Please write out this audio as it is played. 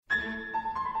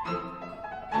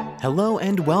Hello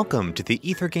and welcome to the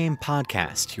Ether Game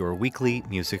Podcast, your weekly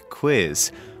music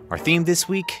quiz. Our theme this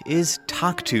week is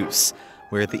Taktus,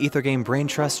 where the Ether Game Brain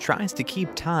Trust tries to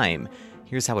keep time.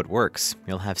 Here's how it works.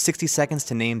 You'll have 60 seconds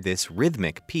to name this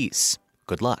rhythmic piece.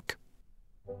 Good luck.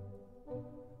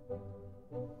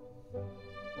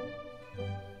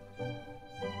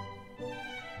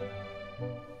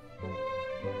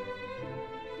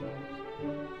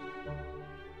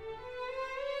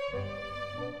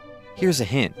 Here's a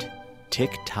hint.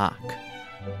 Tick-tock.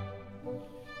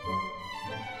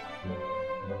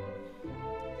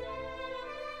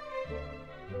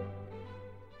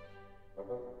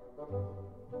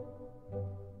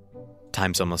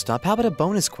 Time's almost up. How about a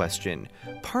bonus question?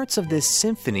 Parts of this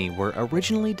symphony were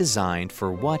originally designed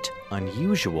for what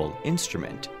unusual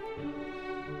instrument?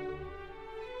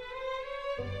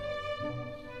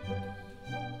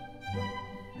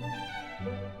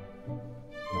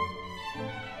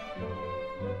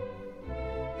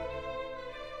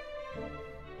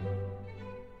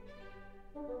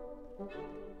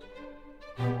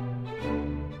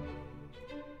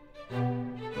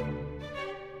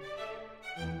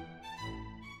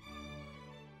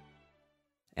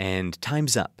 And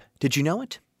time's up. Did you know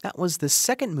it? That was the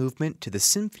second movement to the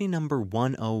Symphony No.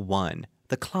 101,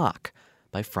 The Clock,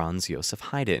 by Franz Joseph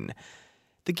Haydn.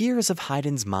 The gears of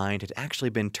Haydn's mind had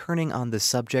actually been turning on the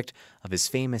subject of his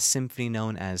famous symphony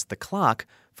known as The Clock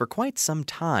for quite some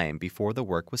time before the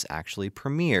work was actually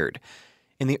premiered.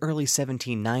 In the early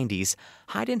 1790s,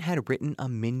 Haydn had written a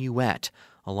minuet,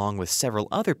 along with several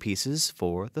other pieces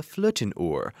for the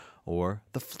Flötenuhr, or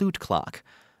the flute clock,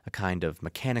 a kind of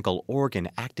mechanical organ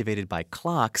activated by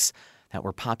clocks that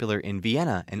were popular in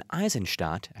Vienna and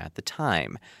Eisenstadt at the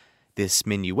time. This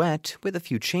minuet, with a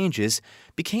few changes,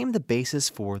 became the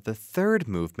basis for the third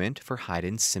movement for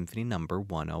Haydn's Symphony No.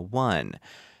 101.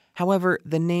 However,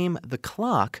 the name The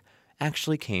Clock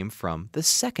actually came from the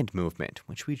second movement,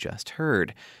 which we just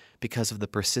heard, because of the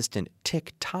persistent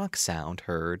tick-tock sound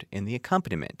heard in the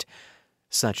accompaniment.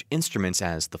 Such instruments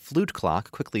as the flute clock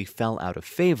quickly fell out of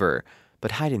favor,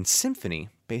 but Haydn's symphony,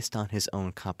 based on his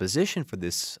own composition for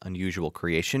this unusual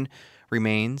creation,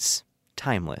 remains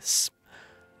timeless.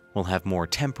 We'll have more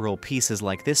temporal pieces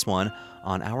like this one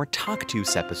on our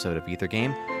Taktus episode of Ether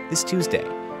Game this Tuesday.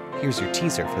 Here's your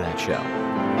teaser for that show.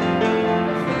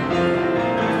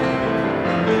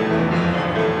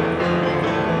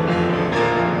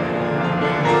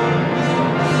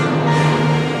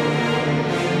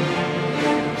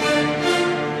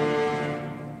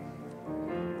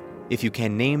 If you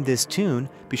can name this tune,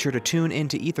 be sure to tune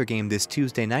into Ether Game this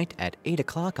Tuesday night at 8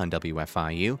 o'clock on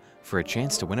WFIU for a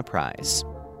chance to win a prize.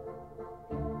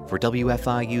 For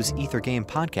WFIU's Ether Game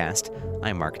Podcast,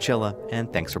 I'm Mark Chilla,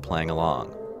 and thanks for playing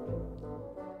along.